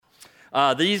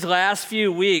These last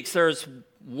few weeks, there's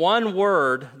one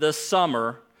word this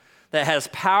summer that has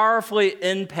powerfully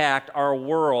impacted our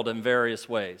world in various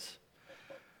ways.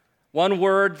 One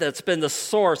word that's been the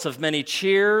source of many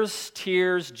cheers,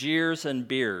 tears, jeers, and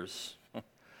beers.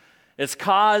 It's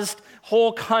caused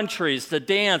whole countries to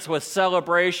dance with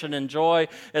celebration and joy.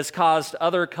 It's caused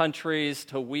other countries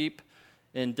to weep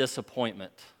in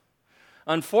disappointment.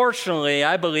 Unfortunately,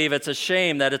 I believe it's a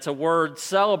shame that it's a word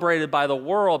celebrated by the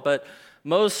world, but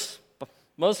most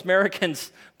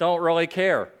Americans don't really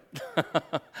care.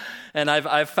 And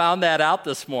I've found that out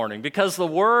this morning because the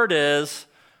word is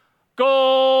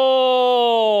goal.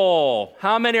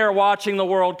 How many are watching the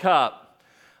World Cup?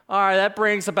 All right, that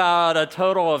brings about a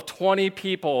total of 20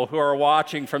 people who are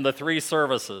watching from the 3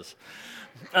 services.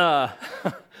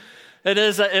 It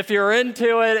is, if you're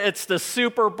into it, it's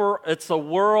the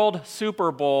World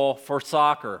Super Bowl for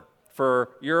soccer, for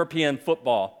European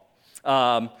football.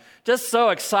 Just so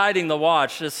exciting to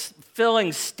watch, just filling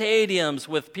stadiums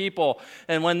with people.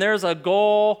 And when there's a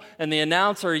goal and the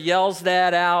announcer yells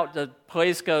that out, the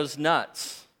place goes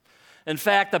nuts. In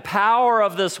fact, the power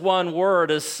of this one word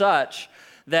is such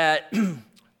that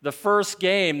the first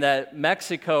game that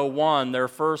Mexico won, their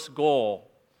first goal,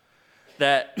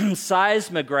 that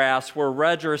seismographs were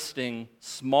registering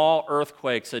small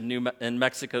earthquakes in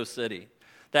Mexico City.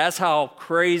 That's how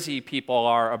crazy people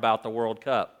are about the World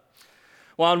Cup.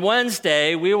 Well, on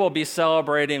Wednesday, we will be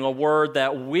celebrating a word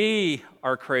that we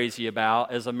are crazy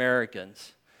about as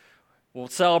Americans. We'll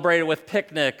celebrate it with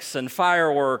picnics and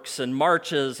fireworks and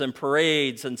marches and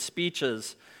parades and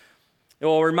speeches. It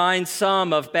will remind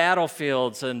some of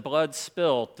battlefields and blood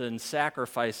spilt and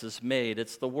sacrifices made.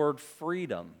 It's the word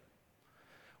freedom.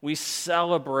 We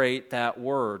celebrate that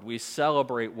word. We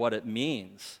celebrate what it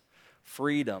means,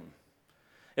 freedom.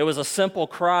 It was a simple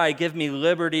cry, give me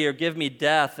liberty or give me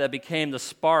death, that became the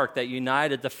spark that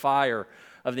united the fire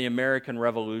of the American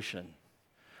Revolution.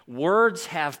 Words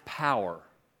have power.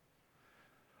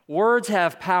 Words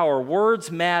have power.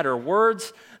 Words matter.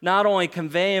 Words not only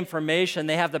convey information,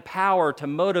 they have the power to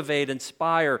motivate,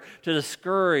 inspire, to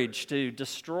discourage, to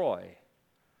destroy.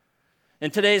 In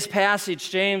today's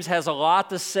passage, James has a lot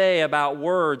to say about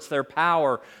words, their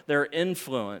power, their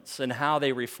influence, and how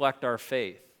they reflect our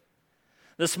faith.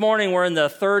 This morning, we're in the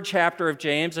 3rd chapter of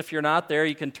James. If you're not there,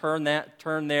 you can turn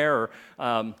there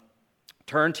or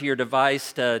turn to your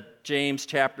device to James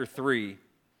chapter 3.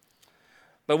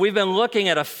 But we've been looking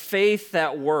at a faith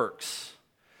that works,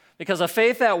 because a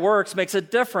faith that works makes a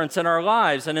difference in our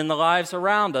lives and in the lives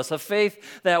around us. A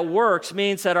faith that works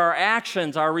means that our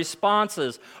actions, our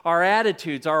responses, our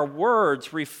attitudes, our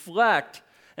words reflect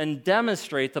and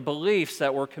demonstrate the beliefs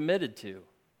that we're committed to.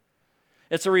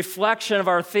 It's a reflection of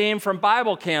our theme from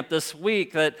Bible camp this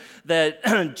week,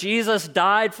 that Jesus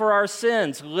died for our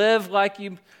sins. Live like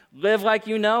you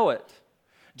know it.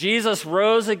 Jesus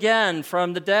rose again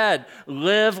from the dead.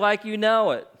 Live like you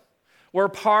know it. We're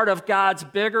part of God's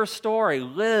bigger story.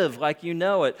 Live like you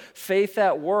know it. Faith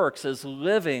that works is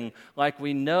living like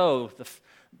we know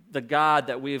the God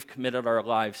that we have committed our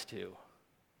lives to.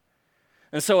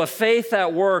 And so a faith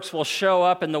that works will show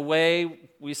up in the way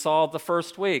we saw the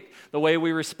first week, the way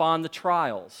we respond to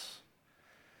trials.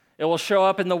 It will show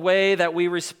up in the way that we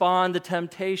respond to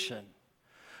temptation.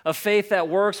 A faith that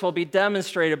works will be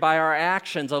demonstrated by our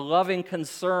actions, a loving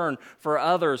concern for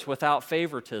others without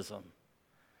favoritism.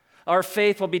 Our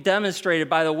faith will be demonstrated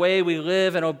by the way we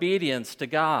live in obedience to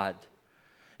God.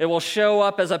 It will show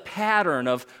up as a pattern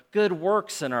of good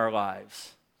works in our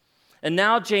lives. And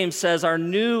now James says our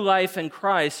new life in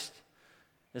Christ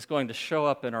is going to show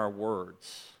up in our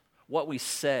words, what we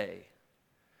say.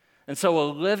 And so a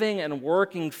living and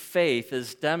working faith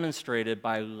is demonstrated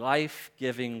by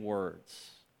life-giving words.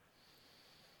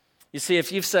 You see,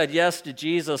 if you've said yes to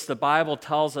Jesus, the Bible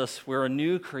tells us we're a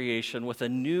new creation with a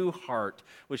new heart,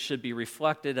 which should be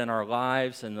reflected in our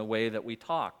lives and the way that we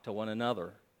talk to one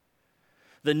another.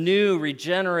 The new,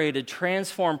 regenerated,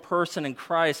 transformed person in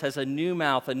Christ has a new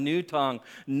mouth, a new tongue,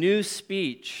 new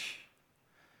speech.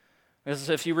 As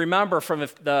if you remember from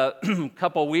the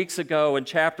couple weeks ago in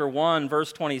chapter 1,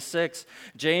 verse 26,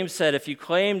 James said, if you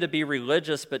claim to be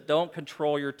religious but don't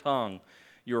control your tongue,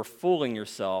 you're fooling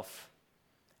yourself,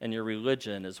 and your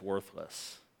religion is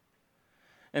worthless.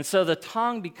 And so the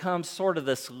tongue becomes sort of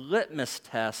this litmus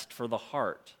test for the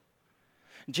heart.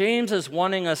 James is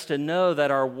wanting us to know that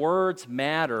our words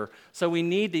matter, so we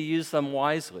need to use them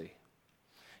wisely.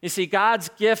 You see, God's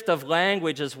gift of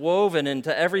language is woven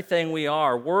into everything we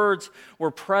are. Words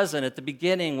were present at the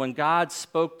beginning when God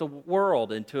spoke the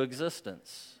world into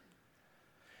existence.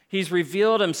 He's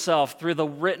revealed himself through the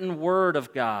written word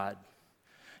of God.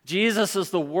 Jesus is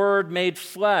the Word made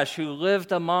flesh who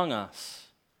lived among us.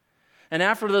 And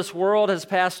after this world has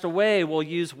passed away, we'll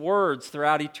use words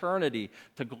throughout eternity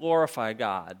to glorify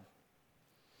God.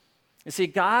 You see,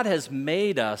 God has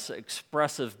made us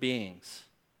expressive beings.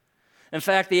 In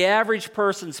fact, the average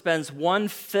person spends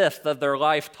 1/5 of their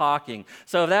life talking.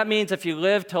 So that means if you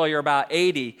live till you're about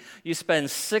 80, you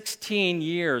spend 16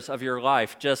 years of your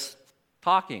life just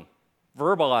talking,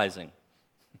 verbalizing.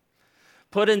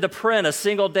 Put into print, a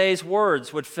single day's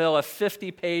words would fill a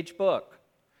 50-page book.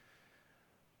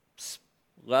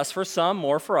 Less for some,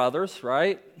 more for others,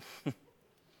 right?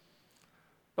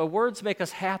 But words make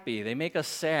us happy. They make us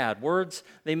sad. Words,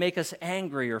 they make us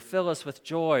angry or fill us with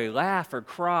joy, laugh or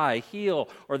cry, heal,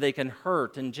 or they can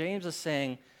hurt. And James is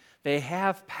saying they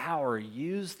have power.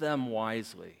 Use them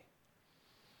wisely.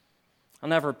 I'll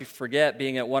never forget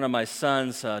being at one of my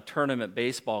son's tournament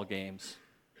baseball games.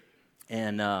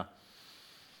 And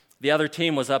the other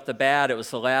team was up to bat. It was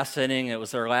the last inning. It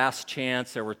was their last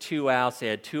chance. There were 2 outs. They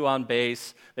had 2 on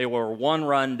base. They were 1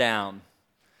 run down.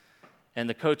 And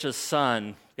the coach's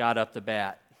son got up to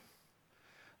bat.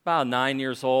 About 9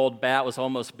 years old, bat was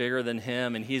almost bigger than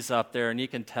him, and he's up there, and you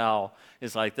can tell,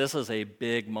 he's like, this is a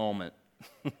big moment.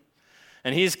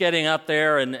 And he's getting up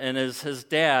there, and his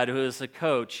dad, who is the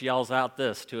coach, yells out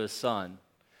this to his son.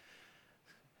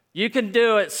 You can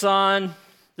do it, son.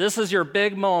 This is your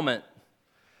big moment.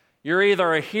 You're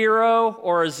either a hero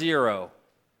or a zero.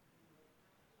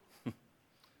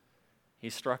 He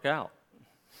struck out.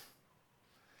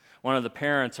 One of the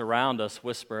parents around us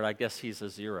whispered, I guess he's a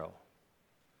zero.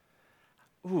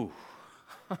 Ooh.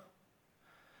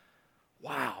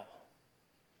 Wow.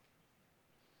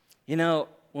 You know,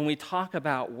 when we talk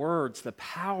about words, the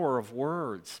power of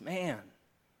words, man.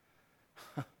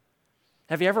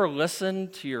 Have you ever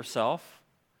listened to yourself?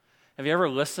 Have you ever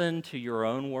listened to your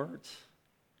own words?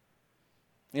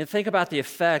 You think about the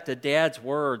effect that dad's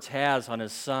words has on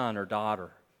his son or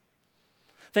daughter.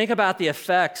 Think about the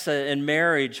effects in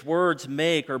marriage words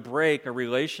make or break a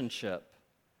relationship.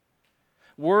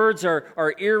 Words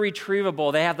are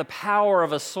irretrievable. They have the power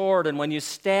of a sword, and when you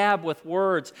stab with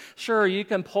words, sure, you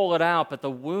can pull it out, but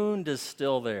the wound is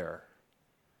still there.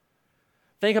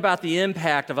 Think about the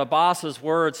impact of a boss's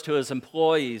words to his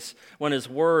employees when his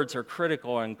words are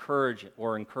critical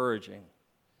or encouraging.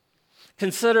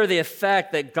 Consider the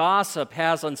effect that gossip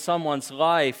has on someone's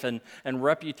life and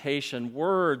reputation.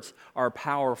 Words are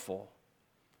powerful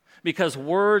because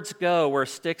words go where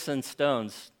sticks and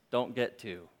stones don't get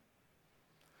to.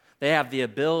 They have the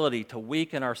ability to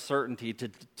weaken our certainty,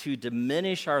 to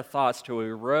diminish our thoughts, to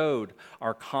erode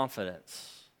our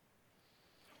confidence.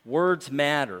 Words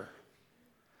matter.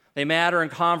 They matter in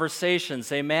conversations.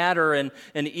 They matter in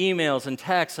emails and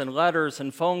texts and letters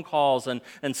and phone calls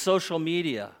and social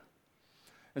media.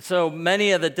 And so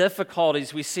many of the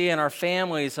difficulties we see in our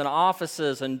families and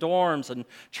offices and dorms and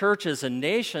churches and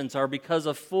nations are because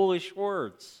of foolish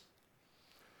words.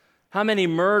 How many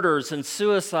murders and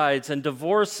suicides and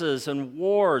divorces and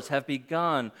wars have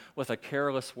begun with a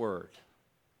careless word?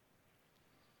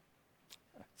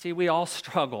 See, we all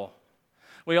struggle.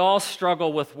 We all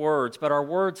struggle with words, but our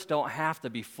words don't have to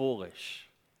be foolish.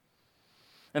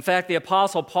 In fact, the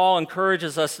Apostle Paul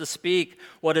encourages us to speak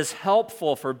what is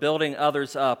helpful for building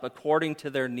others up according to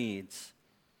their needs,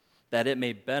 that it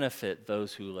may benefit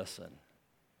those who listen.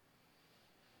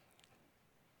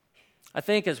 I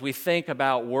think as we think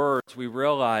about words, we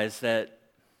realize that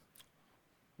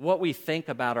what we think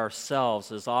about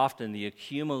ourselves is often the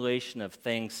accumulation of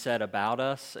things said about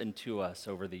us and to us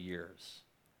over the years.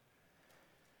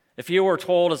 If you were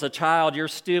told as a child, you're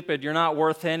stupid, you're not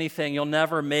worth anything, you'll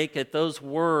never make it, those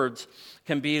words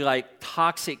can be like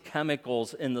toxic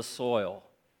chemicals in the soil.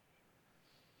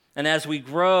 And as we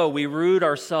grow, we root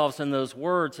ourselves in those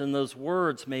words, and those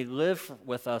words may live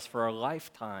with us for a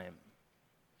lifetime.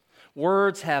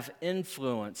 Words have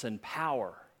influence and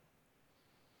power.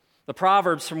 The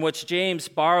Proverbs, from which James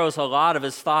borrows a lot of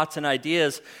his thoughts and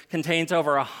ideas, contains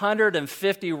over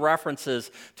 150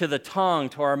 references to the tongue,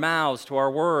 to our mouths, to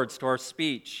our words, to our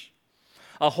speech.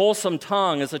 A wholesome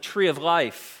tongue is a tree of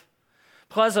life.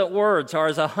 Pleasant words are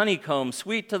as a honeycomb,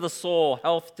 sweet to the soul,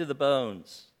 health to the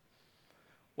bones.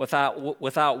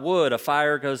 Without wood, a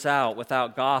fire goes out.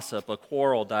 Without gossip, a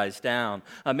quarrel dies down.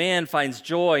 A man finds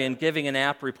joy in giving an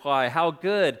apt reply. How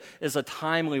good is a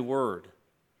timely word?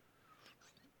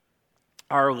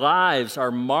 Our lives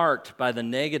are marked by the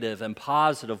negative and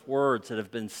positive words that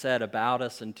have been said about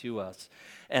us and to us,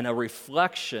 and a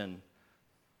reflection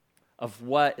of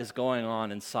what is going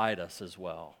on inside us as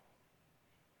well.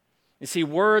 You see,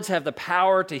 words have the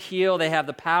power to heal. They have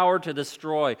the power to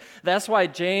destroy. That's why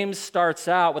James starts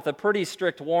out with a pretty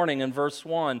strict warning in verse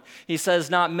 1. He says,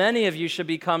 "Not many of you should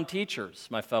become teachers,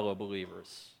 my fellow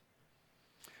believers,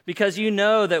 because you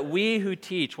know that we who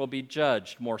teach will be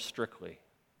judged more strictly."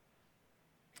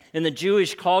 In the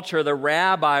Jewish culture, the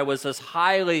rabbi was this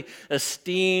highly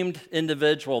esteemed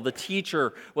individual. The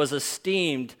teacher was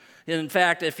esteemed. In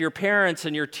fact, if your parents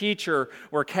and your teacher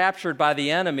were captured by the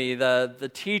enemy,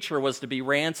 the teacher was to be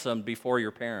ransomed before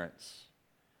your parents.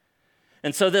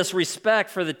 And so this respect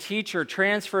for the teacher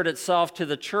transferred itself to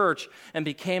the church and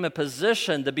became a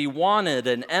position to be wanted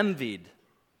and envied.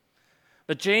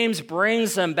 But James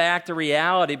brings them back to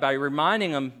reality by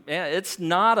reminding them, it's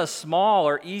not a small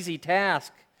or easy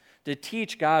task to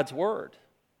teach God's word.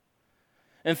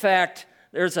 In fact,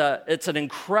 it's an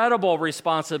incredible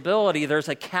responsibility. There's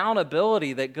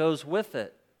accountability that goes with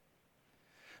it.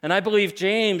 And I believe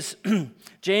James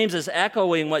is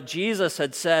echoing what Jesus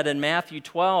had said in Matthew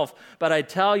 12, "But I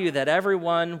tell you that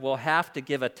everyone will have to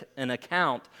give an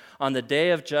account on the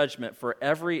day of judgment for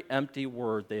every empty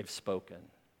word they've spoken.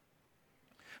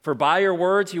 For by your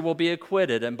words you will be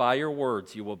acquitted, and by your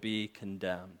words you will be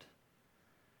condemned."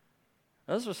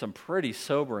 Those are some pretty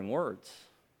sobering words.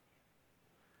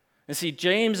 And see,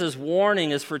 James's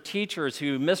warning is for teachers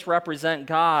who misrepresent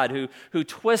God, who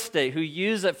twist it, who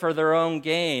use it for their own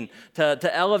gain,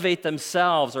 to elevate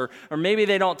themselves, or maybe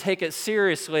they don't take it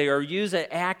seriously or use it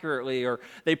accurately, or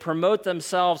they promote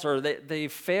themselves, or they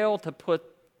fail to put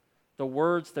the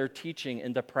words they're teaching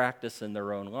into practice in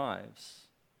their own lives.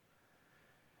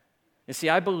 You see,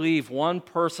 I believe one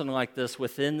person like this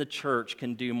within the church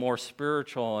can do more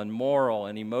spiritual and moral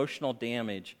and emotional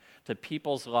damage to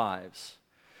people's lives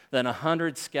than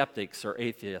 100 skeptics or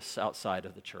atheists outside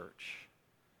of the church.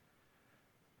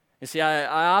 You see,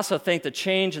 I also think the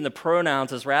change in the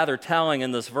pronouns is rather telling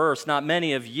in this verse. Not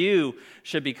many of you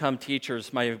should become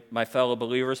teachers, my fellow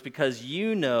believers, because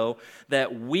you know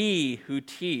that we who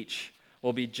teach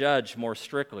will be judged more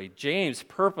strictly. James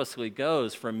purposely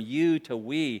goes from you to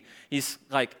we. He's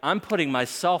like, I'm putting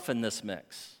myself in this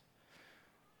mix.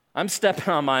 I'm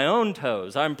stepping on my own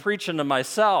toes. I'm preaching to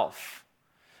myself.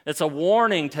 It's a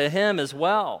warning to him as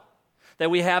well,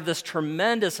 that we have this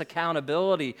tremendous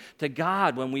accountability to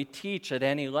God when we teach at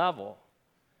any level.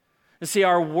 You see,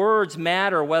 our words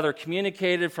matter, whether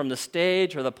communicated from the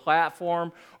stage or the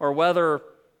platform, or whether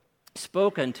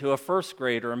spoken to a first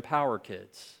grader in Power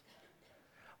Kids.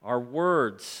 Our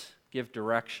words give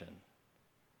direction.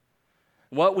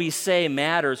 What we say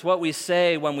matters. What we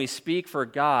say when we speak for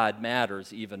God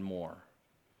matters even more.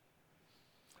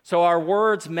 So our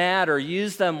words matter.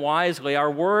 Use them wisely.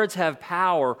 Our words have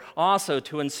power also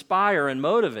to inspire and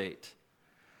motivate.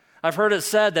 I've heard it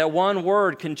said that one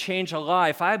word can change a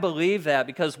life. I believe that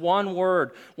because one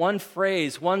word, one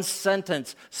phrase, one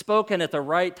sentence spoken at the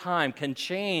right time can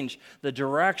change the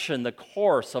direction, the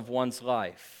course of one's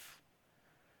life.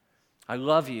 I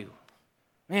love you.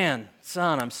 Man,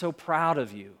 son, I'm so proud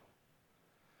of you.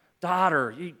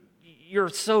 Daughter, you're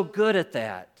so good at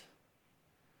that.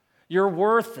 You're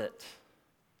worth it.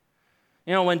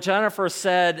 You know, when Jennifer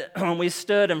said, when we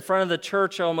stood in front of the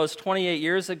church almost 28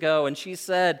 years ago, and she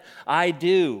said, "I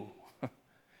do,"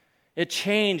 it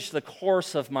changed the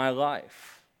course of my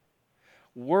life.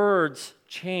 Words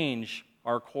change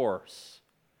our course.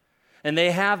 And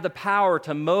they have the power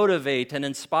to motivate and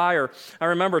inspire. I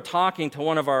remember talking to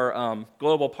one of our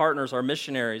global partners, our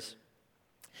missionaries.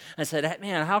 I said,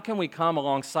 "Man, how can we come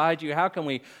alongside you? How can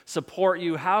we support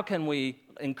you? How can we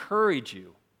encourage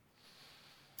you?"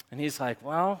 And he's like,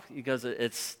 "Well," he goes,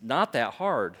 "it's not that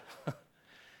hard."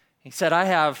 He said, "I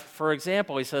have, for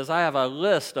example," he says, "I have a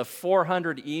list of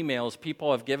 400 emails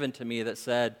people have given to me that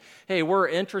said, 'Hey, we're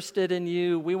interested in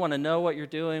you. We want to know what you're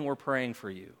doing. We're praying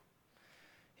for you.'"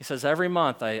 He says, "Every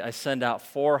month I send out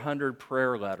 400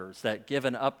 prayer letters that give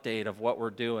an update of what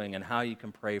we're doing and how you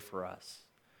can pray for us."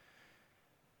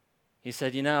 He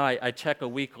said, "You know, I check a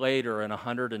week later and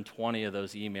 120 of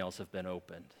those emails have been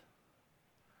opened."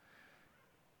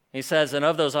 He says, and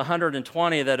of those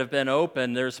 120 that have been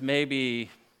opened, there's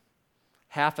maybe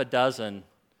half a dozen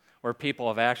where people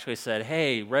have actually said,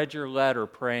 "Hey, read your letter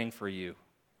praying for you."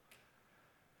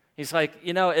 He's like,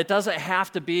 you know, it doesn't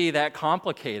have to be that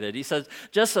complicated. He says,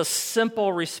 just a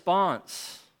simple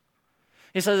response.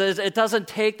 He says, it doesn't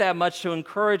take that much to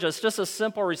encourage us, just a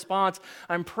simple response.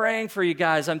 "I'm praying for you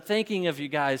guys. I'm thinking of you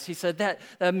guys." He said,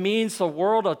 that means the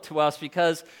world to us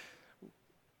because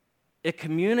it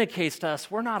communicates to us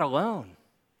we're not alone.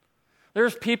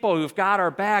 There's people who've got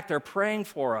our back. They're praying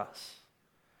for us.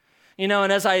 You know,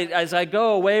 and as I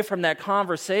go away from that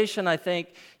conversation, I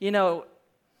think, you know,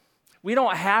 We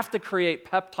don't have to create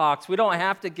pep talks. We don't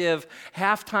have to give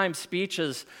halftime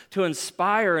speeches to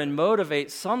inspire and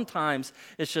motivate. Sometimes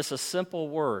it's just a simple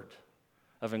word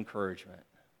of encouragement.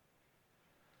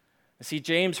 See,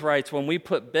 James writes, when we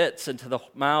put bits into the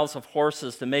mouths of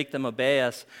horses to make them obey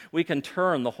us, we can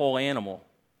turn the whole animal.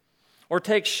 Or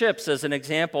take ships as an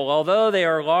example. Although they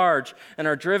are large and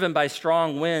are driven by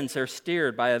strong winds, they're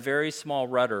steered by a very small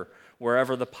rudder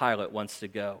wherever the pilot wants to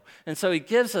go. And so he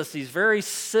gives us these very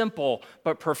simple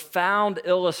but profound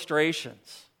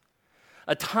illustrations.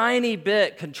 A tiny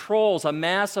bit controls a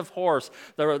massive horse.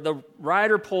 The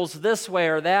rider pulls this way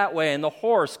or that way, and the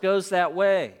horse goes that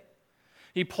way.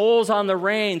 He pulls on the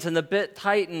reins, and the bit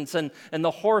tightens, and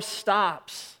the horse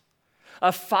stops.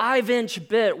 A 5-inch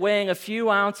bit weighing a few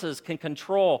ounces can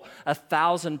control a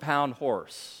 1,000-pound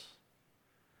horse.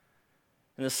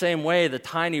 In the same way, the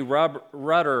tiny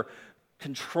rudder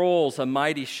controls a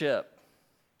mighty ship.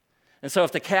 And so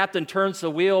if the captain turns the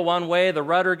wheel one way, the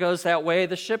rudder goes that way,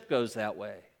 the ship goes that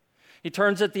way. He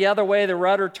turns it the other way, the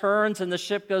rudder turns, and the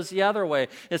ship goes the other way.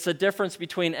 It's the difference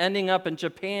between ending up in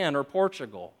Japan or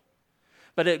Portugal.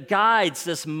 But it guides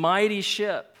this mighty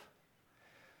ship.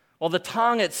 Well, the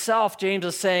tongue itself, James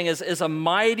is saying, is a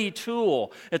mighty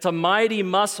tool. It's a mighty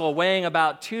muscle weighing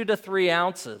about 2 to 3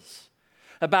 ounces,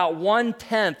 about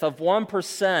 1/10 of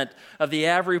 1% of the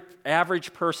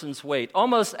average person's weight.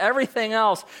 Almost everything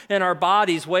else in our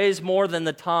bodies weighs more than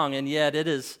the tongue, and yet it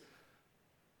is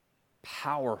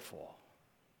powerful.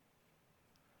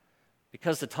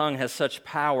 Because the tongue has such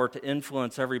power to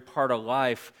influence every part of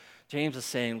life, James is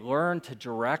saying, learn to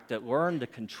direct it, learn to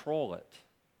control it.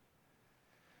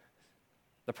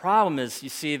 The problem is, you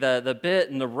see, the bit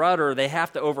and the rudder, they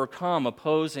have to overcome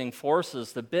opposing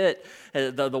forces. The bit,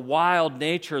 the wild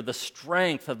nature, the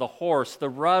strength of the horse, the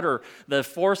rudder, the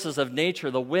forces of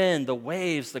nature, the wind, the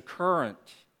waves, the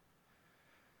current.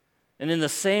 And in the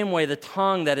same way, the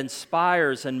tongue that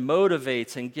inspires and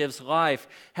motivates and gives life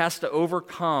has to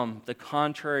overcome the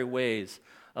contrary ways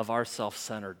of our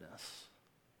self-centeredness.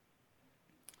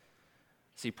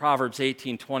 See, Proverbs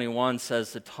 18:21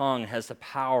 says the tongue has the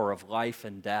power of life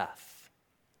and death.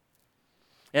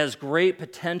 It has great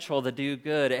potential to do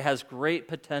good. It has great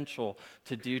potential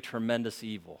to do tremendous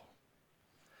evil.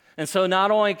 And so not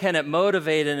only can it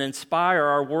motivate and inspire,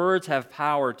 our words have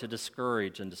power to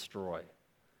discourage and destroy.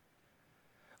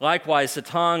 Likewise, the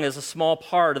tongue is a small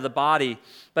part of the body,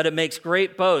 but it makes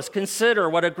great boasts. Consider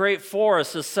what a great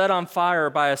forest is set on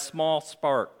fire by a small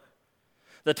spark.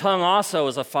 The tongue also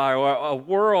is a fire, a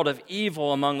world of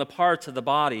evil among the parts of the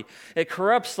body. It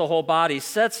corrupts the whole body,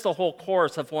 sets the whole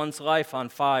course of one's life on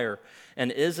fire,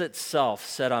 and is itself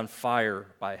set on fire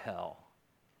by hell.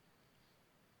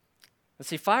 And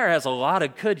see, fire has a lot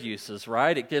of good uses,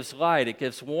 right? It gives light, it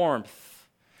gives warmth.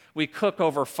 We cook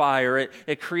over fire.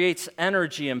 It creates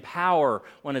energy and power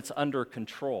when it's under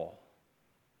control.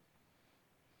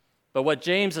 But what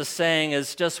James is saying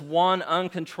is just one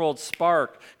uncontrolled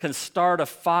spark can start a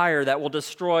fire that will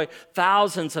destroy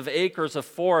thousands of acres of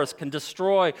forest, can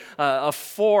destroy a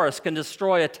forest, can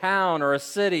destroy a town or a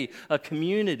city, a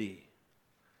community.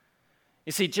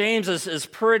 You see, James is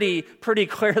pretty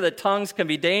clear that tongues can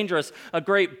be dangerous. A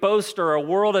great boaster, a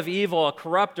world of evil, a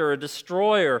corrupter, a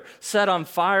destroyer, set on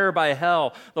fire by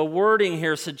hell. The wording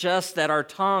here suggests that our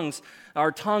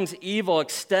tongue's evil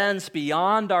extends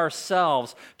beyond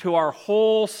ourselves to our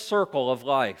whole circle of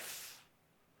life.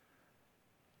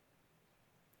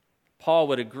 Paul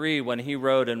would agree when he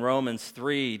wrote in Romans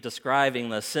 3, describing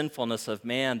the sinfulness of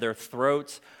man, their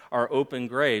throats are open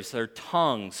graves, their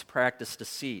tongues practice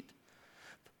deceit.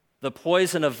 The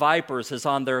poison of vipers is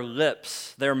on their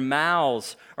lips. Their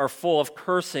mouths are full of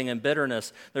cursing and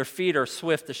bitterness. Their feet are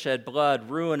swift to shed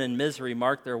blood. Ruin and misery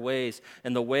mark their ways,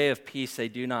 and the way of peace they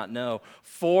do not know.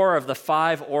 4 of the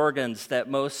 5 organs that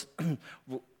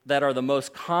are the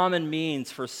most common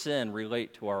means for sin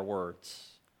relate to our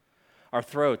words. Our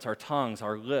throats, our tongues,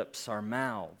 our lips, our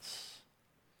mouths.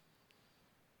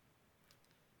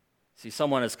 See,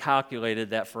 someone has calculated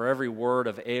that for every word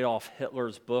of Adolf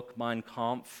Hitler's book, Mein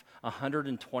Kampf,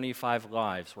 125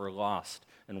 lives were lost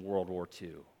in World War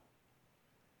II.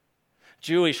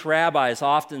 Jewish rabbis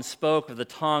often spoke of the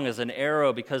tongue as an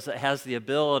arrow because it has the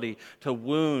ability to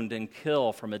wound and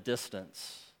kill from a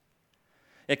distance.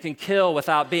 It can kill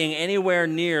without being anywhere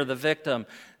near the victim.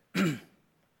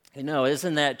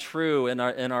 Isn't that true in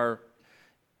our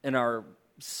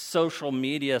social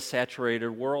media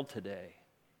saturated world today?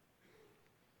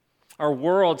 Our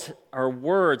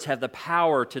words have the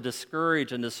power to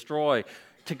discourage and destroy,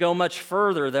 to go much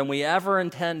further than we ever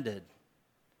intended.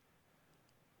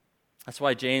 That's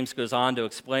why James goes on to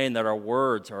explain that our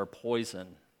words are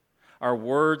poison. our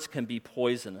words can be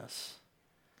poisonous.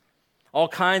 All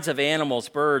kinds of animals,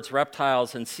 birds,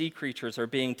 reptiles, and sea creatures are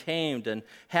being tamed and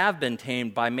have been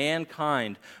tamed by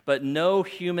mankind, but no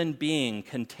human being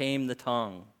can tame the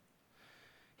tongue.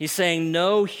 He's saying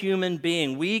no human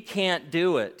being. We can't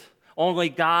do it. Only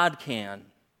God can,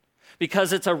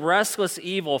 because it's a restless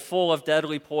evil full of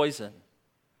deadly poison.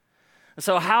 And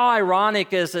so how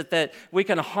ironic is it that we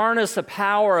can harness the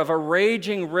power of a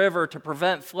raging river to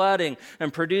prevent flooding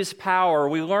and produce power?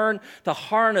 We learn to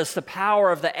harness the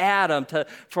power of the atom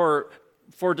for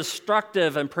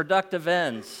destructive and productive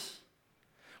ends.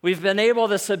 We've been able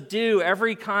to subdue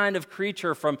every kind of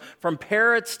creature from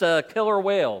parrots to killer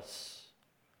whales.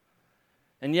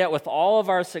 And yet, with all of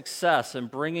our success in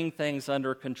bringing things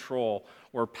under control,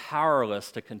 we're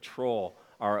powerless to control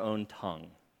our own tongue.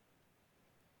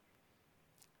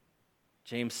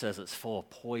 James says it's full of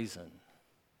poison.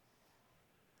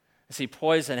 You see,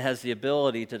 poison has the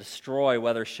ability to destroy,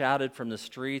 whether shouted from the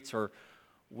streets or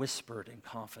whispered in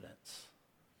confidence.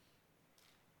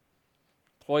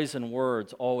 Poison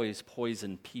words always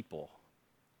poison people.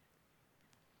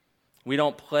 We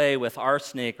don't play with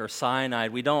arsenic or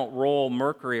cyanide. We don't roll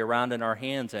mercury around in our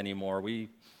hands anymore. We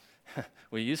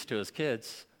used to as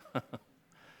kids.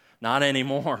 Not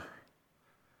anymore.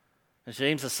 And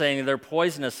James is saying they're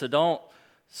poisonous, so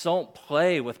don't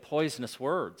play with poisonous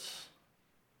words.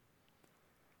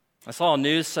 I saw a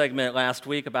news segment last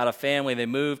week about a family. They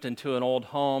moved into an old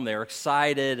home. They were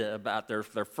excited about their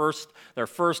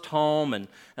first home, and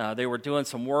they were doing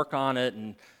some work on it.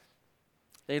 And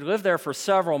they lived there for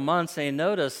several months. They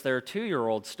noticed their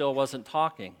 2-year-old still wasn't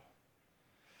talking.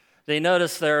 They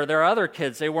noticed their other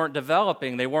kids, they weren't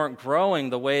developing, they weren't growing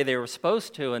the way they were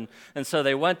supposed to. And so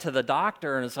they went to the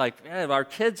doctor, and it's like, our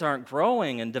kids aren't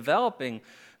growing and developing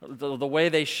the way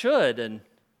they should. And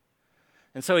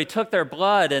so he took their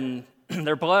blood, and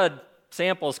their blood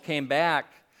samples came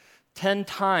back 10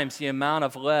 times the amount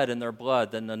of lead in their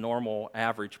blood than the normal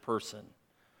average person,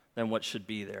 than what should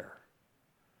be there.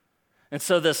 And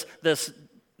so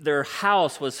their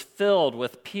house was filled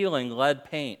with peeling lead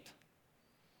paint.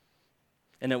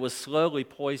 And it was slowly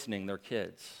poisoning their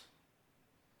kids.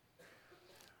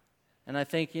 And I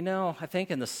think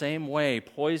in the same way,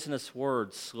 poisonous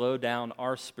words slow down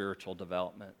our spiritual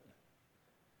development.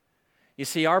 You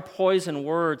see, our poison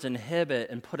words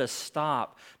inhibit and put a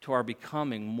stop to our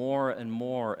becoming more and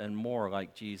more and more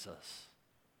like Jesus.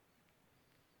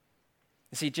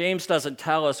 You see, James doesn't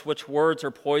tell us which words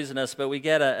are poisonous, but we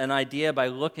get an idea by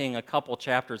looking a couple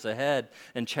chapters ahead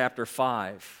in chapter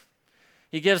 5.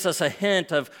 He gives us a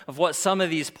hint of what some of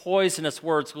these poisonous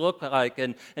words look like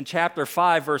in chapter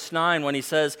 5, verse 9, when he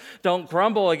says, "Don't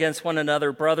grumble against one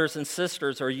another, brothers and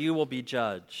sisters, or you will be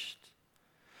judged."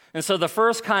 And so the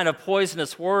first kind of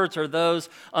poisonous words are those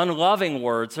unloving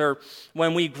words, or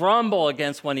when we grumble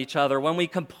against one another, when we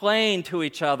complain to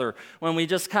each other, when we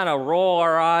just kind of roll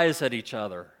our eyes at each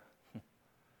other,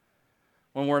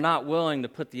 when we're not willing to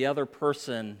put the other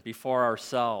person before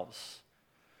ourselves.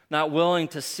 Not willing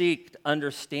to seek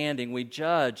understanding, we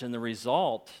judge, and the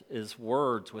result is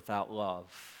words without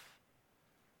love.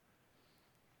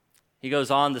 He goes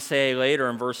on to say later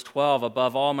in verse 12,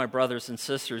 "Above all, my brothers and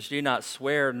sisters, do not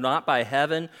swear, not by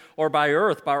heaven or by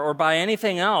earth or by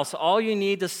anything else. All you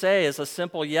need to say is a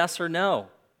simple yes or no.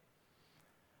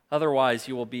 Otherwise,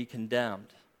 you will be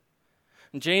condemned."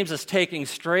 And James is taking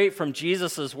straight from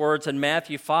Jesus' words in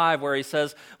Matthew 5, where he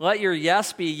says, "Let your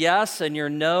yes be yes and your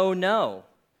no, no."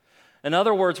 In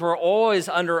other words, we're always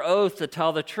under oath to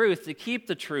tell the truth, to keep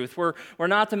the truth. We're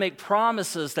not to make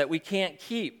promises that we can't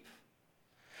keep.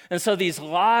 And so these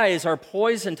lies are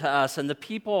poison to us and the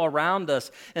people around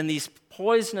us, and these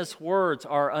poisonous words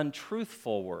are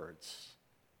untruthful words.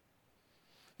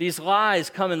 These lies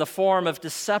come in the form of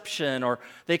deception, or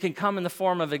they can come in the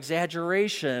form of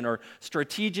exaggeration or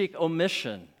strategic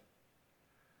omission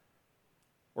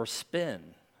or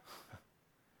spin.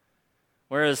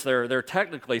 Whereas they're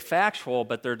technically factual,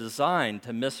 but they're designed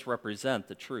to misrepresent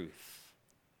the truth.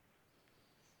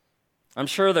 I'm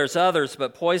sure there's others,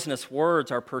 but poisonous words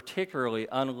are particularly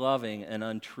unloving and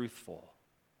untruthful.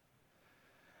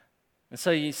 And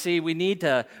so you see, we need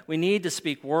to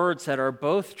speak words that are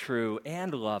both true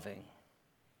and loving.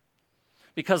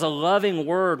 Because a loving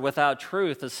word without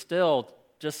truth is still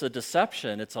just a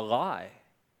deception, it's a lie.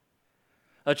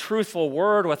 A truthful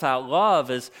word without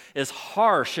love is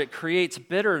harsh. It creates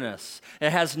bitterness. It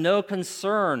has no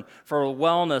concern for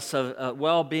the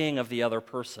well-being of the other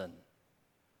person.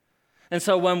 And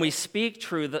so when we speak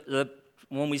truth,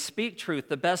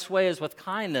 the best way is with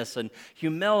kindness and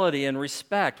humility and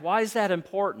respect. Why is that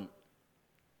important?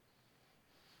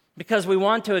 Because we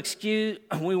want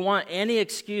any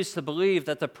excuse to believe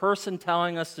that the person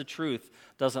telling us the truth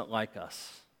doesn't like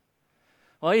us.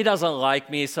 Well, he doesn't like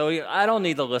me, so I don't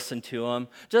need to listen to him.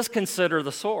 Just consider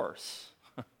the source.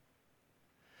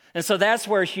 And so that's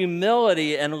where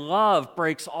humility and love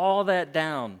breaks all that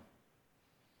down.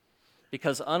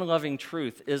 Because unloving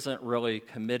truth isn't really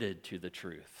committed to the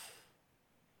truth.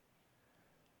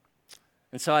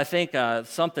 And so I think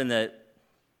something that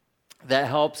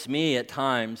helps me at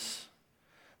times,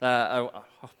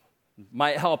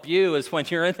 might help you, is when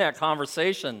you're in that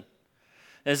conversation.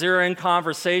 As you're in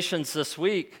conversations this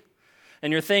week,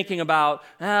 and you're thinking about,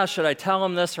 should I tell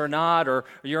him this or not? Or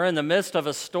you're in the midst of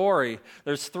a story,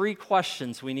 there's 3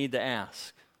 questions we need to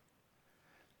ask.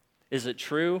 Is it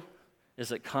true?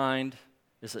 Is it kind?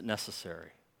 Is it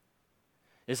necessary?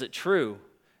 Is it true?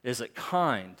 Is it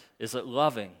kind? Is it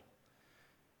loving?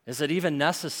 Is it even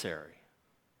necessary?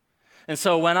 And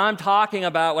so when I'm talking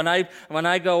about, when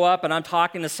I go up and I'm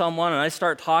talking to someone and I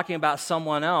start talking about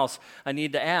someone else, I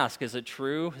need to ask, is it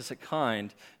true? Is it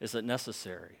kind? Is it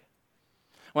necessary?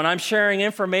 When I'm sharing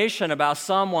information about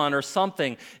someone or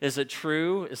something, is it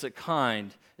true? Is it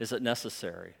kind? Is it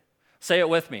necessary? Say it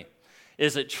with me.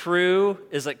 Is it true?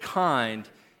 Is it kind?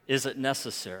 Is it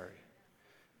necessary?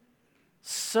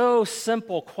 So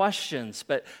simple questions,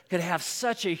 but could have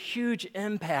such a huge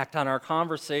impact on our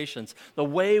conversations, the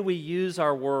way we use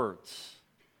our words.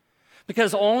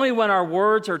 Because only when our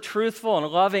words are truthful and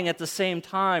loving at the same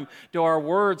time do our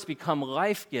words become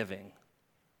life-giving.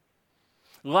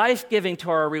 Life-giving to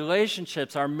our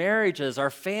relationships, our marriages, our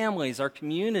families, our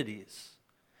communities.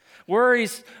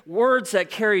 Words that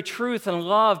carry truth and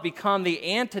love become the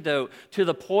antidote to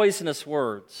the poisonous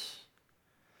words.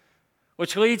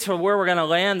 Which leads to where we're going to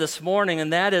land this morning,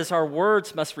 and that is our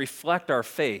words must reflect our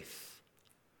faith.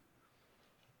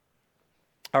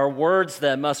 Our words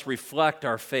then must reflect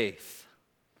our faith.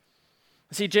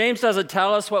 See, James doesn't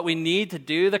tell us what we need to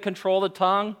do to control the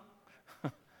tongue.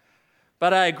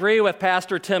 But I agree with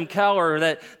Pastor Tim Keller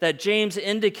that James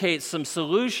indicates some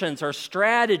solutions or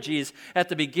strategies at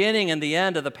the beginning and the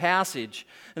end of the passage.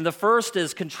 And the first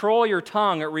is control your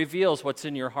tongue. It reveals what's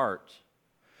in your heart.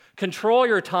 Control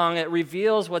your tongue. It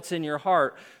reveals what's in your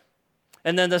heart.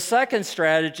 And then the second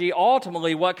strategy,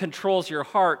 ultimately, what controls your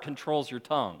heart controls your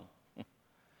tongue.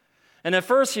 And at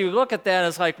first you look at that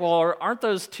as like, well, aren't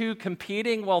those two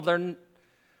competing? Well,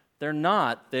 they're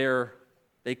not.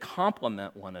 They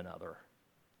complement one another.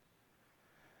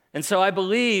 And so I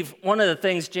believe one of the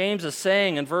things James is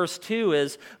saying in verse 2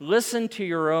 is, listen to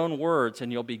your own words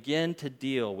and you'll begin to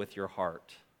deal with your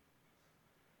heart.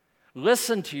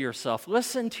 Listen to yourself.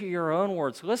 Listen to your own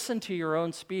words. Listen to your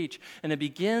own speech, and it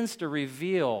begins to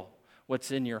reveal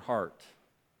what's in your heart.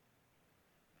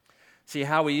 See,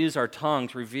 how we use our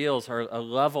tongues reveals a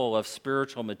level of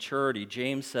spiritual maturity.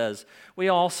 James says, we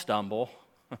all stumble.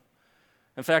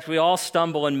 In fact, we all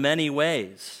stumble in many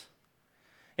ways.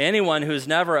 Anyone who's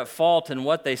never at fault in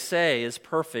what they say is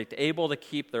perfect, able to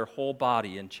keep their whole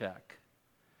body in check.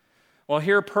 Well,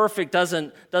 here perfect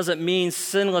doesn't mean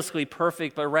sinlessly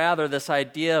perfect, but rather this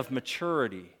idea of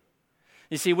maturity.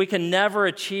 You see, we can never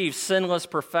achieve sinless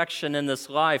perfection in this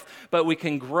life, but we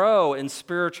can grow in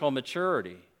spiritual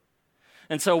maturity.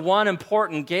 And so one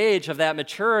important gauge of that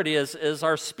maturity is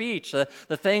our speech, the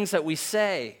things that we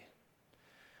say.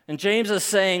 And James is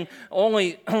saying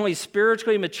only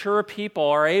spiritually mature people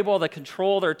are able to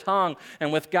control their tongue,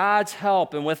 and with God's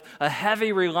help and with a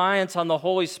heavy reliance on the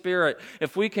Holy Spirit,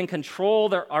 if we can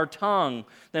control our tongue,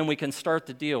 then we can start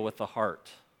to deal with the heart.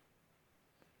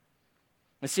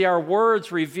 You see, our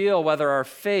words reveal whether our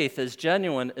faith is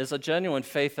a genuine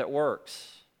faith that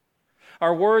works.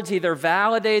 Our words either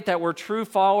validate that we're true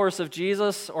followers of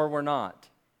Jesus or we're not.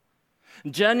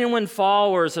 Genuine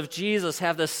followers of Jesus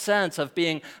have this sense of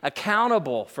being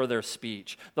accountable for their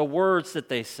speech, the words that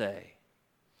they say.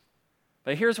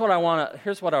 But here's what I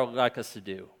would like us to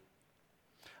do.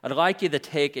 I'd like you to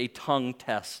take a tongue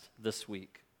test this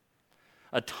week.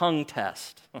 A tongue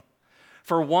test.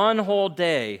 For one whole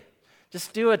day,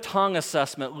 just do a tongue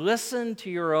assessment. Listen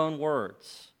to your own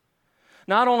words.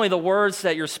 Not only the words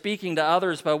that you're speaking to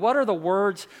others, but what are the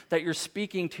words that you're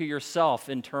speaking to yourself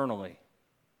internally?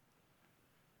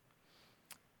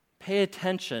 Pay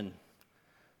attention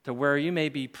to where you may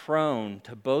be prone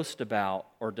to boast about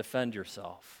or defend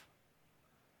yourself.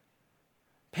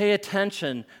 Pay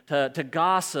attention to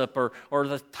gossip or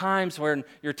the times when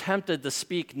you're tempted to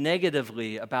speak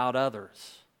negatively about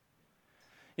others.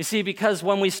 You see, because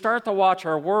when we start to watch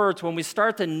our words, when we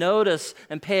start to notice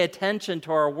and pay attention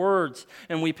to our words,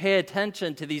 and we pay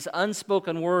attention to these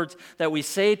unspoken words that we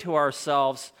say to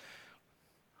ourselves,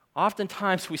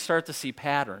 oftentimes we start to see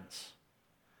patterns.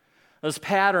 Those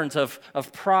patterns of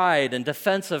pride and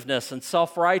defensiveness and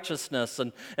self-righteousness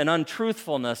and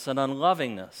untruthfulness and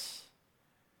unlovingness.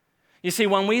 You see,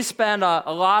 when we spend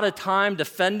a lot of time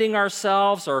defending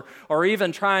ourselves or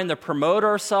even trying to promote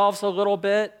ourselves a little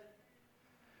bit,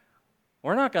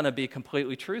 we're not going to be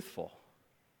completely truthful.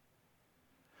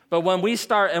 But when we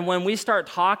start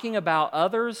talking about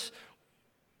others,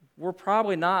 we're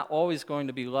probably not always going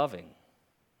to be loving.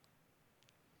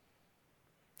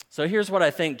 So here's what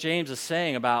I think James is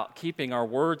saying about keeping our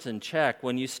words in check.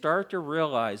 When you start to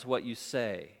realize what you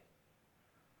say,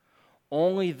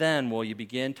 only then will you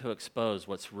begin to expose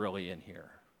what's really in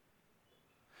here,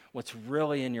 what's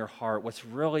really in your heart, what's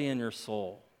really in your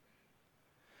soul.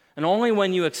 And only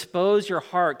when you expose your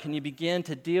heart can you begin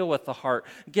to deal with the heart,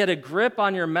 get a grip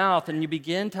on your mouth, and you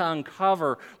begin to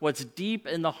uncover what's deep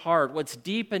in the heart, what's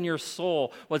deep in your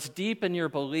soul, what's deep in your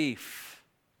belief.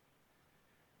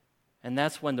 And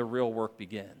that's when the real work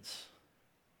begins.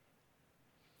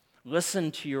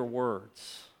 Listen to your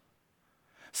words.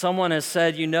 Someone has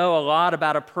said you know a lot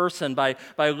about a person by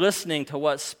listening to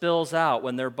what spills out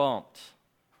when they're bumped.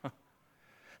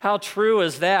 How true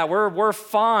is that? We're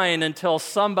fine until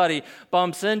somebody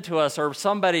bumps into us or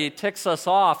somebody ticks us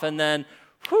off, and then,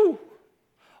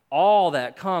 all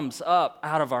that comes up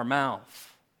out of our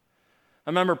mouth. I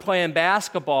remember playing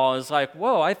basketball. It's like,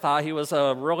 whoa, I thought he was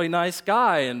a really nice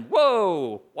guy, and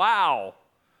whoa, wow.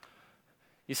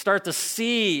 You start to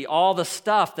see all the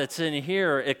stuff that's in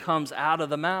here. It comes out of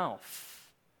the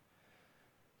mouth.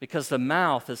 Because the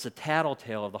mouth is the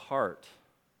tattletale of the heart.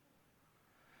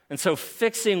 And so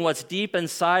fixing what's deep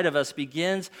inside of us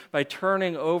begins by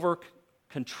turning over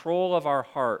control of our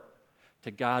heart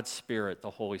to God's Spirit,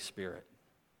 the Holy Spirit.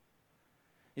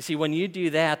 You see, when you do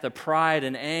that, the pride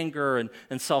and anger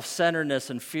and self-centeredness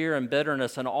and fear and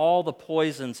bitterness and all the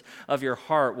poisons of your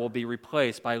heart will be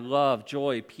replaced by love,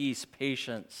 joy, peace,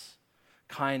 patience,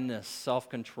 kindness,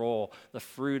 self-control, the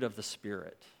fruit of the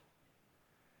Spirit.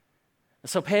 And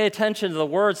so pay attention to the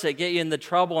words that get you into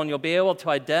trouble, and you'll be able to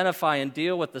identify and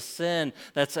deal with the sin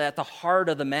that's at the heart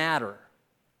of the matter.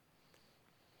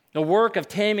 The work of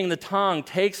taming the tongue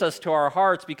takes us to our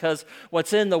hearts because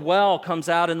what's in the well comes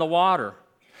out in the water.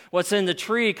 What's in the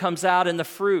tree comes out in the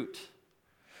fruit.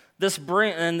 This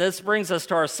brings us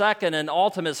to our second and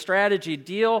ultimate strategy.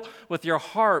 Deal with your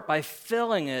heart by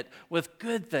filling it with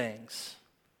good things.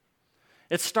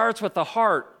 It starts with the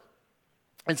heart.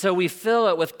 And so we fill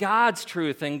it with God's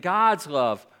truth and God's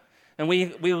love. And we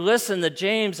listen to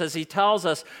James as he tells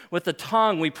us, with the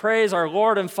tongue we praise our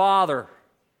Lord and Father.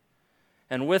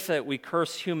 And with it we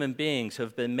curse human beings who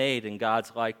have been made in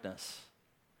God's likeness.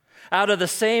 Out of the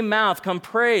same mouth come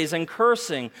praise and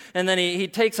cursing. And then he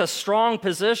takes a strong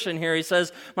position here. He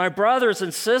says, my brothers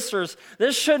and sisters,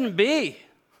 this shouldn't be.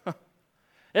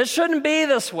 It shouldn't be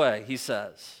this way, he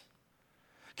says.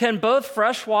 Can both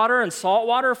fresh water and salt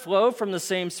water flow from the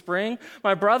same spring?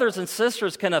 My brothers and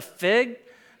sisters, can a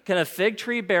fig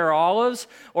tree bear olives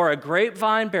or a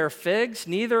grapevine bear figs?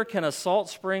 Neither can a salt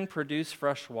spring produce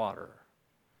fresh water.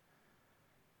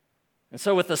 And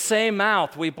so with the same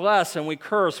mouth, we bless and we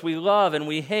curse, we love and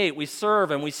we hate, we serve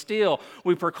and we steal,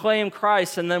 we proclaim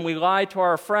Christ and then we lie to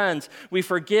our friends, we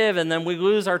forgive and then we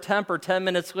lose our temper 10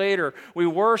 minutes later, we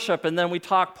worship and then we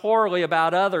talk poorly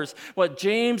about others. What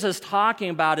James is talking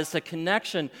about is the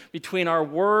connection between our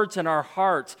words and our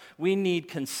hearts. We need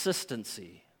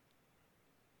consistency.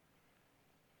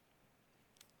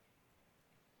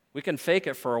 We can fake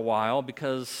it for a while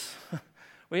because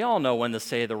we all know when to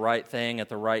say the right thing at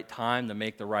the right time to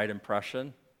make the right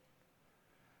impression.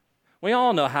 We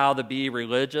all know how to be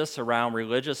religious around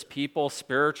religious people,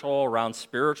 spiritual around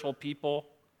spiritual people.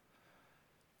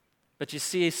 But you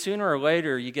see, sooner or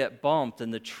later you get bumped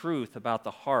and the truth about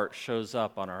the heart shows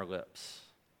up on our lips.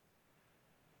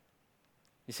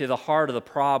 You see, the heart of the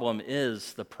problem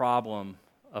is the problem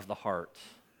of the heart.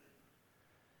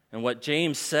 And what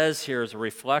James says here is a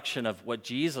reflection of what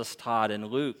Jesus taught in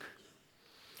Luke.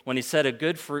 When he said a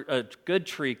good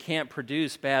tree can't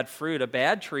produce bad fruit, a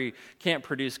bad tree can't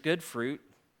produce good fruit.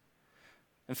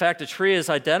 In fact, a tree is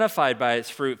identified by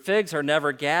its fruit. Figs are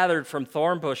never gathered from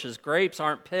thorn bushes. Grapes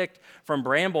aren't picked from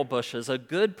bramble bushes. A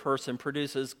good person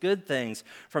produces good things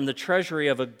from the treasury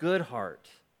of a good heart.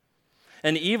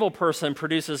 An evil person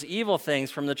produces evil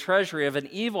things from the treasury of an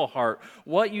evil heart.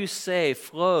 What you say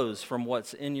flows from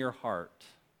what's in your heart.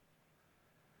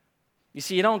 You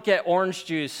see, you don't get orange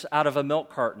juice out of a milk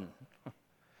carton.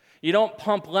 You don't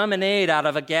pump lemonade out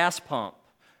of a gas pump.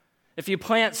 If you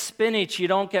plant spinach, you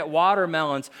don't get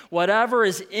watermelons. Whatever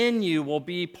is in you will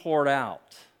be poured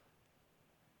out.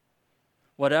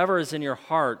 Whatever is in your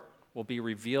heart will be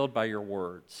revealed by your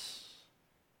words.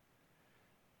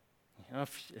 You know,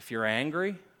 if you're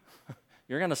angry,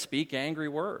 you're going to speak angry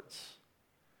words.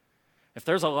 If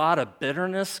there's a lot of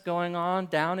bitterness going on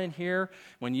down in here,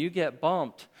 when you get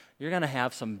bumped, you're going to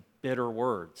have some bitter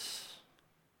words.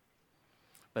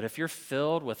 But if you're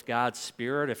filled with God's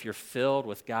Spirit, if you're filled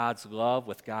with God's love,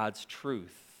 with God's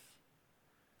truth,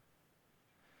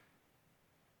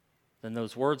 then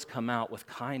those words come out with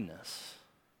kindness.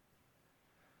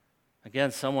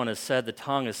 Again, someone has said the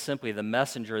tongue is simply the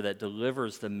messenger that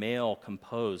delivers the mail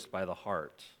composed by the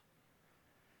heart.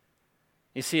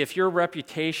 You see, if your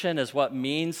reputation is what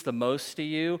means the most to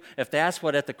you, if that's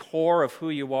what at the core of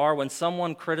who you are, when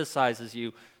someone criticizes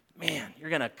you, man, you're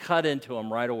going to cut into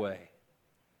them right away.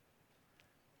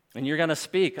 And you're going to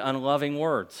speak unloving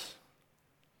words.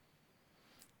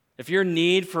 If your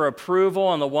need for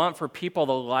approval and the want for people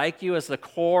to like you is the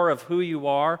core of who you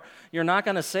are, you're not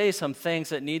going to say some things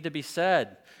that need to be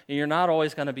said, and you're not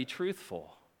always going to be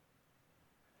truthful.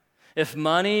 If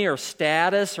money or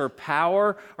status or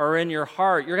power are in your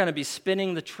heart, you're going to be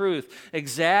spinning the truth,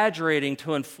 exaggerating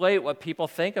to inflate what people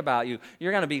think about you.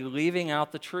 You're going to be leaving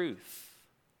out the truth.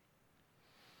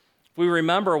 We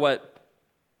remember what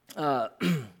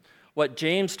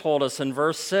James told us in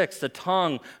verse 6, the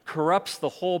tongue corrupts the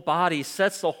whole body,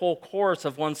 sets the whole course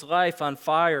of one's life on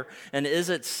fire, and is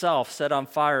itself set on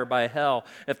fire by hell.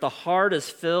 If the heart is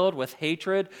filled with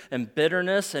hatred and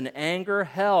bitterness and anger,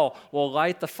 hell will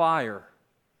light the fire.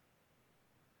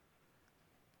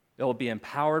 It will be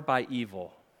empowered by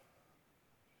evil.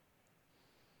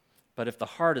 But if the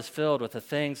heart is filled with the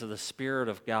things of the Spirit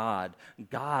of God,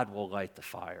 God will light the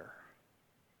fire.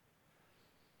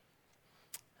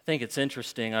 I think it's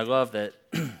interesting. I love that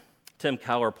Tim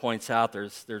Keller points out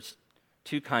there's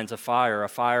two kinds of fire, a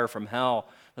fire from hell,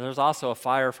 but there's also a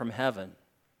fire from heaven.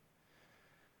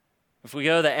 If we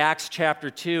go to Acts chapter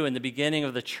 2, in the beginning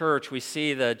of the church, we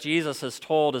see that Jesus has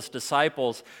told his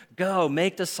disciples, go,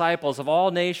 make disciples of all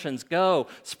nations, go,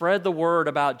 spread the word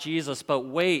about Jesus, but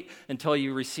wait until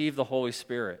you receive the Holy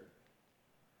Spirit.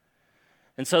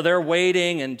 And so they're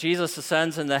waiting, and Jesus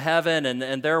ascends into heaven,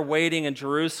 and they're waiting in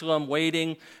Jerusalem,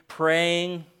 waiting,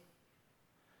 praying.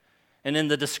 And in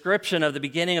the description of the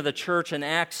beginning of the church in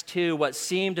Acts 2, what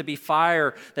seemed to be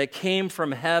fire that came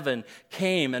from heaven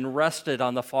came and rested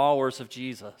on the followers of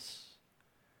Jesus.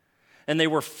 And they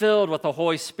were filled with the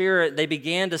Holy Spirit. They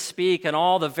began to speak in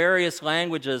all the various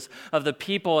languages of the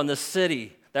people in the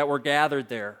city that were gathered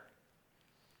there.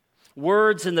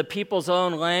 Words in the people's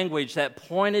own language that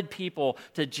pointed people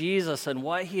to Jesus and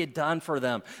what he had done for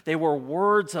them. They were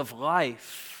words of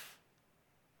life.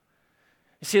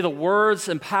 You see, the words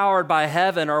empowered by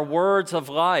heaven are words of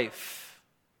life.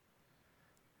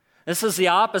 This is the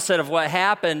opposite of what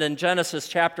happened in Genesis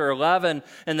chapter 11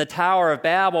 in the Tower of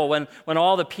Babel when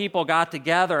all the people got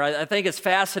together. I think it's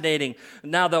fascinating.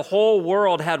 Now the whole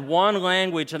world had one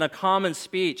language and a common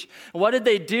speech. What did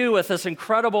they do with this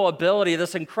incredible ability,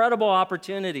 this incredible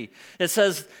opportunity? It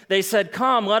says, they said,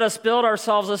 come, let us build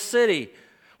ourselves a city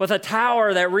with a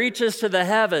tower that reaches to the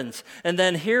heavens. And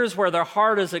then here's where their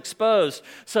heart is exposed,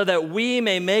 so that we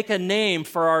may make a name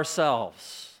for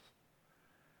ourselves.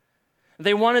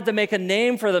 They wanted to make a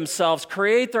name for themselves,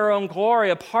 create their own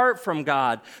glory apart from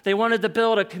God. They wanted to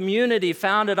build a community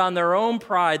founded on their own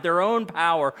pride, their own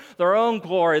power, their own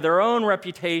glory, their own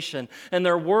reputation. And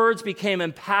their words became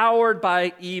empowered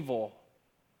by evil.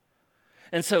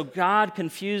 And so God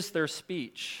confused their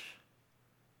speech.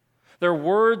 Their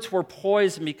words were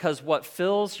poisoned because what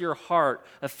fills your heart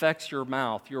affects your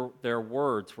mouth. Their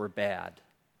words were bad.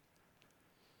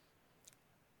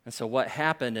 And so what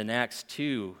happened in Acts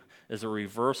 2 is a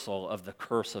reversal of the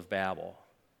curse of Babel.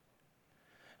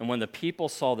 And when the people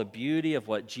saw the beauty of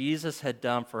what Jesus had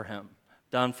done for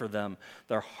them,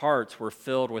 their hearts were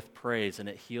filled with praise, and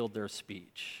it healed their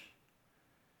speech.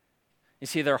 You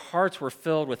see, their hearts were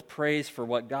filled with praise for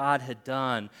what God had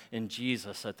done in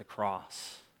Jesus at the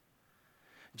cross.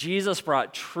 Jesus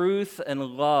brought truth and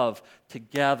love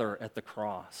together at the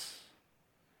cross.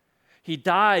 He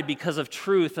died because of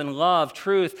truth and love,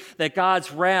 truth that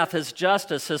God's wrath, his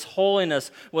justice, his holiness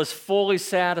was fully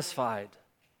satisfied.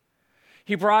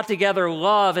 He brought together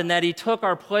love in that he took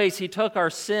our place, he took our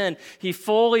sin, he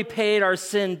fully paid our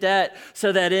sin debt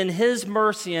so that in his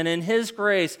mercy and in his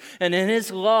grace and in his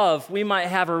love, we might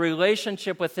have a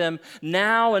relationship with him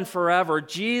now and forever.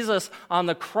 Jesus on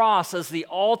the cross is the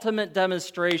ultimate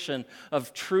demonstration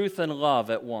of truth and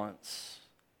love at once.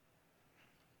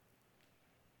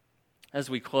 As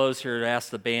we close here, to ask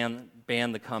the band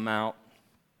to come out.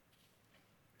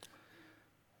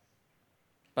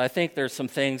 But I think there's some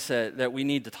things that we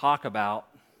need to talk about.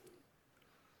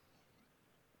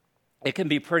 it can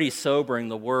be pretty sobering,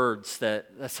 the words that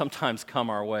sometimes come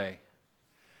our way.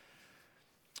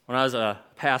 When I was a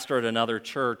pastor at another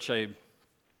church, I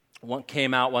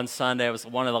came out one Sunday. I was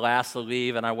one of the last to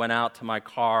leave, and I went out to my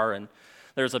car, and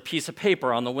there's a piece of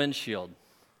paper on the windshield.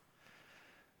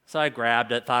 So I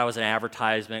grabbed it, thought it was an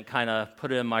advertisement, kind of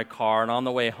put it in my car, and on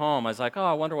the way home, I was like, oh,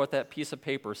 I wonder what that piece of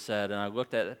paper said. And I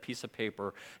looked at that piece of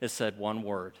paper. It said one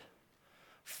word: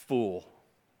 fool.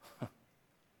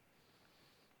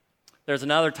 There's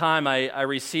another time I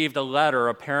received a letter.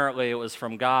 Apparently it was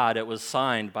from God. It was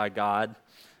signed by God.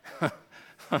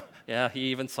 Yeah,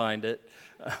 he even signed it.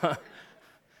 And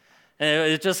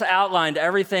it just outlined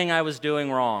everything I was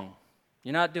doing wrong.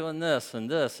 You're not doing this and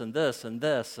this and this and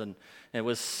this. And it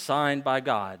was signed by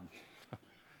God.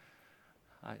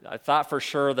 I thought for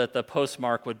sure that the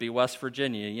postmark would be West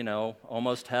Virginia,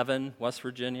 almost heaven, West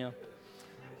Virginia.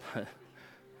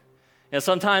 And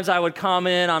sometimes I would come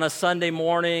in on a Sunday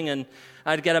morning and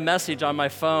I'd get a message on my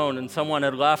phone, and someone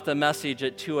had left a message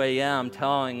at 2 a.m.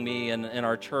 telling me in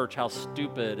our church how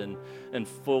stupid and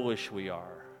foolish we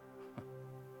are.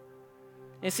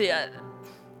 You see,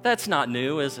 that's not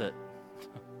new, is it?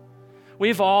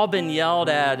 We've all been yelled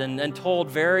at and told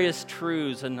various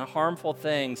truths and harmful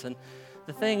things. And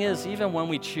the thing is, even when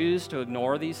we choose to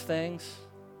ignore these things,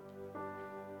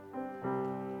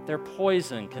 their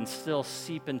poison can still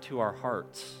seep into our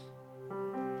hearts.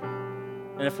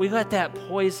 And if we let that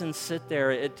poison sit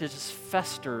there, it just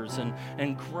festers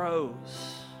and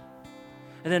grows.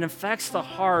 And it infects the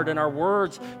heart, and our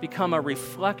words become a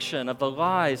reflection of the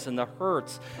lies and the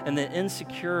hurts and the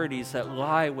insecurities that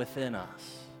lie within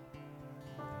us.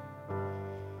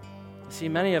 See,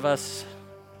 many of us,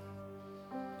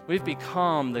 we've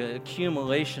become the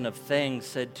accumulation of things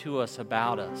said to us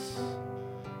about us.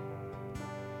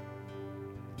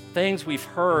 Things we've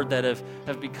heard that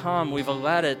have become, we've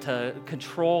allowed it to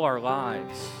control our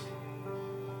lives.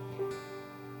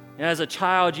 And as a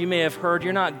child, you may have heard,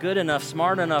 you're not good enough,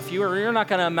 smart enough, you're not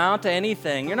going to amount to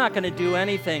anything, you're not going to do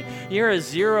anything. You're a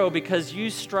zero because you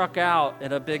struck out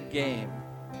in a big game.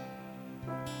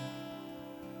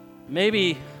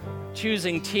 Maybe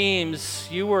choosing teams,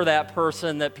 you were that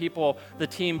person that the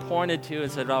team pointed to and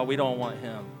said, oh, we don't want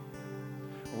him,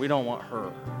 or we don't want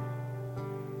her.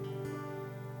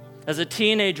 As a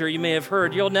teenager, you may have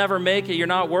heard, you'll never make it, you're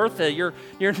not worth it, you're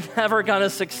never going to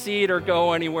succeed or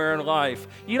go anywhere in life.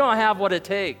 You don't have what it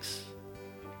takes.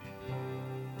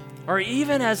 Or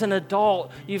even as an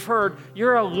adult, you've heard,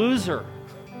 you're a loser.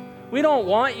 We don't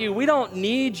want you, we don't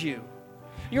need you.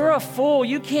 You're a fool,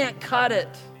 you can't cut it.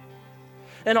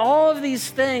 And all of these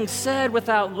things said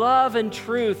without love and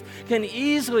truth can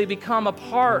easily become a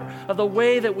part of the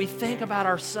way that we think about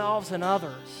ourselves and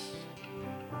others.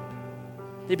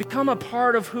 They become a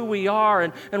part of who we are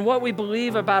and what we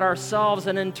believe about ourselves,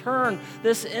 and in turn,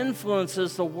 this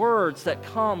influences the words that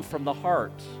come from the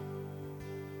heart.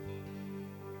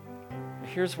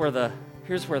 Here's where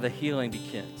the healing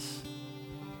begins.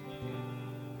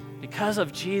 Because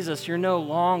of Jesus, you're no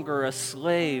longer a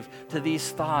slave to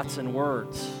these thoughts and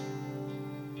words.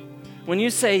 When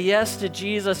you say yes to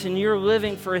Jesus and you're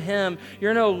living for Him,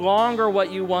 you're no longer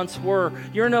what you once were.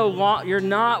 You're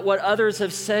not what others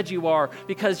have said you are,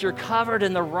 because you're covered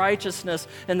in the righteousness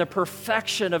and the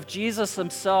perfection of Jesus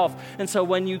Himself. And so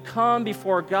when you come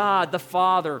before God the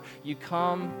Father, you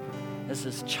come as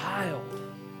His child,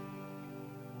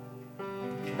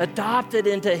 adopted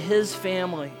into His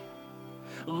family.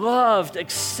 Loved,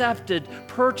 accepted,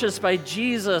 purchased by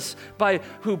Jesus,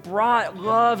 who brought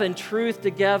love and truth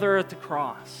together at the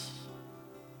cross.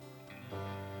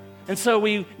 And so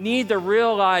we need to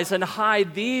realize and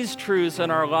hide these truths in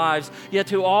our lives. Yet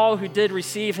to all who did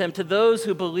receive Him, to those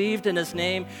who believed in His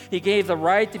name, He gave the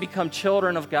right to become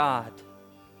children of God.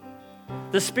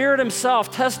 The Spirit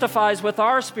Himself testifies with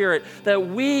our spirit that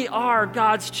we are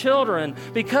God's children.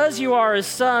 Because you are His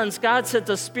sons, God sent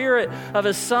the Spirit of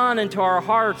His Son into our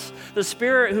hearts, the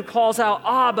Spirit who calls out,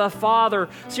 Abba, Father.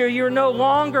 So you're no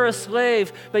longer a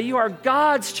slave, but you are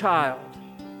God's child.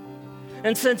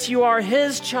 And since you are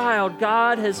His child,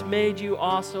 God has made you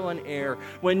also an heir.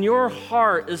 When your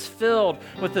heart is filled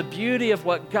with the beauty of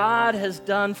what God has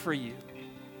done for you,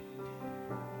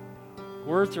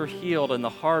 words are healed and the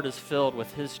heart is filled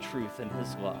with His truth and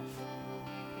His love.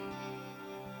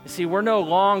 You see, we're no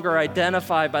longer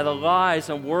identified by the lies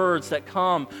and words that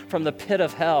come from the pit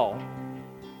of hell.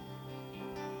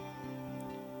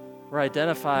 We're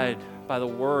identified by the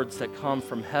words that come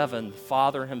from heaven,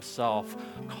 Father Himself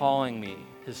calling me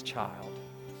His child.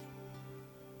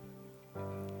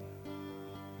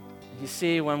 You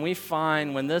see,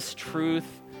 when this truth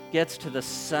gets to the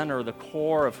center, the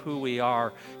core of who we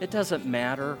are, it doesn't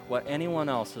matter what anyone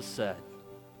else has said.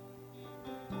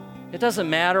 It doesn't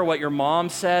matter what your mom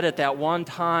said at that one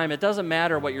time. It doesn't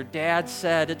matter what your dad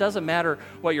said. It doesn't matter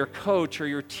what your coach or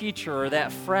your teacher or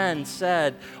that friend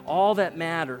said. All that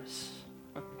matters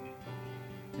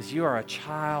is you are a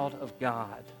child of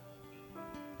God.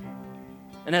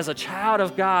 And as a child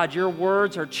of God, your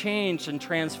words are changed and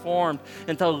transformed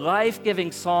into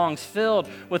life-giving songs filled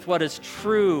with what is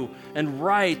true and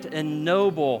right and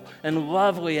noble and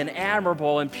lovely and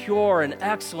admirable and pure and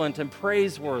excellent and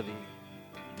praiseworthy.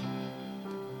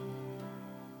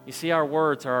 You see, our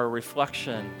words are a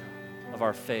reflection of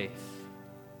our faith.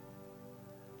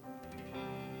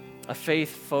 A faith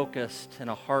focused and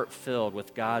a heart filled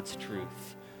with God's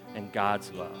truth and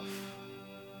God's love.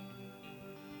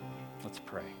 Let's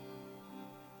pray.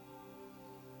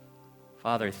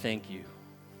 Father, thank you.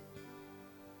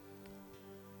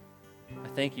 I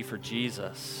thank you for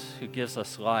Jesus, who gives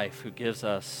us life, who gives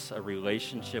us a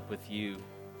relationship with you.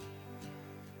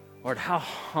 Lord, how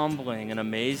humbling and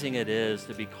amazing it is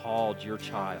to be called your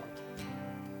child,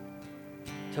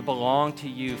 to belong to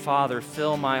you. Father,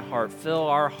 fill my heart, fill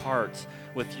our hearts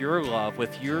with your love,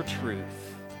 with your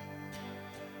truth.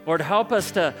 Lord, help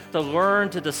us to learn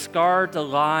to discard the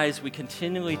lies we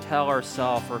continually tell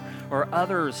ourselves or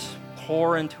others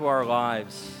pour into our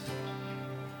lives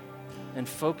and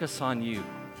focus on you.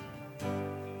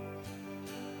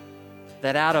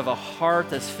 That out of a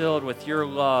heart that's filled with your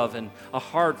love and a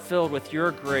heart filled with your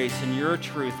grace and your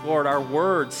truth, Lord, our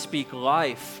words speak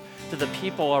life to the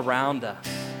people around us.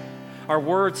 Our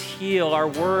words heal, our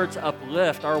words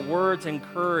uplift, our words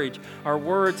encourage, our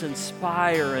words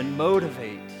inspire and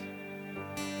motivate.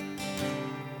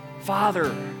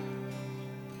 Father,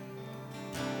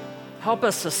 help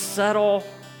us to settle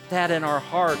that in our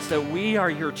hearts, that we are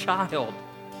your child,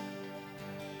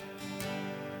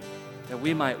 that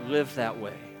we might live that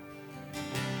way,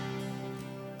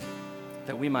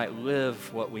 that we might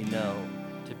live what we know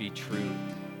to be true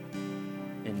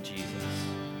in Jesus.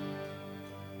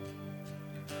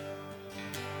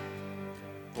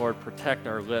 Lord, protect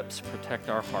our lips, protect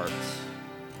our hearts.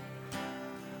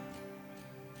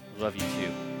 Love you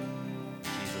too.